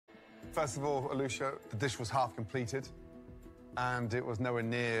First of all, Alicia, the dish was half completed, and it was nowhere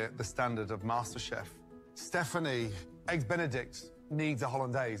near the standard of MasterChef. Stephanie, Eggs Benedict needs a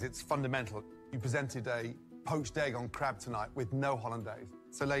hollandaise. It's fundamental. You presented a poached egg on crab tonight with no hollandaise.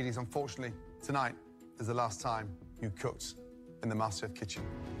 So, ladies, unfortunately, tonight is the last time you cooked in the MasterChef kitchen.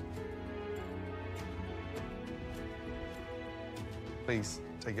 Please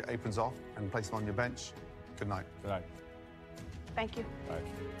take your aprons off and place them on your bench. Good night. Good night. Thank you. Thank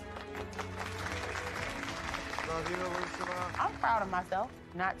you. I'm proud of myself.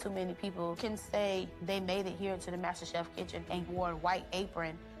 Not too many people can say they made it here to the MasterChef kitchen and wore a white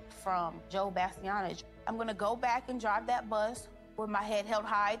apron from Joe Bastianich. I'm gonna go back and drive that bus with my head held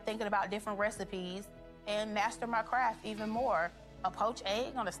high, thinking about different recipes and master my craft even more. A poached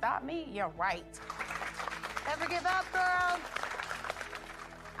egg gonna stop me? You're right. Never give up, girl.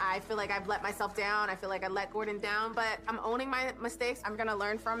 I feel like I've let myself down. I feel like I let Gordon down, but I'm owning my mistakes. I'm gonna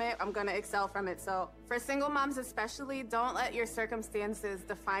learn from it. I'm gonna excel from it. So for single moms especially, don't let your circumstances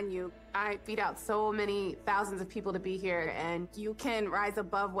define you. I beat out so many thousands of people to be here, and you can rise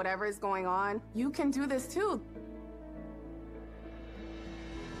above whatever is going on. You can do this too.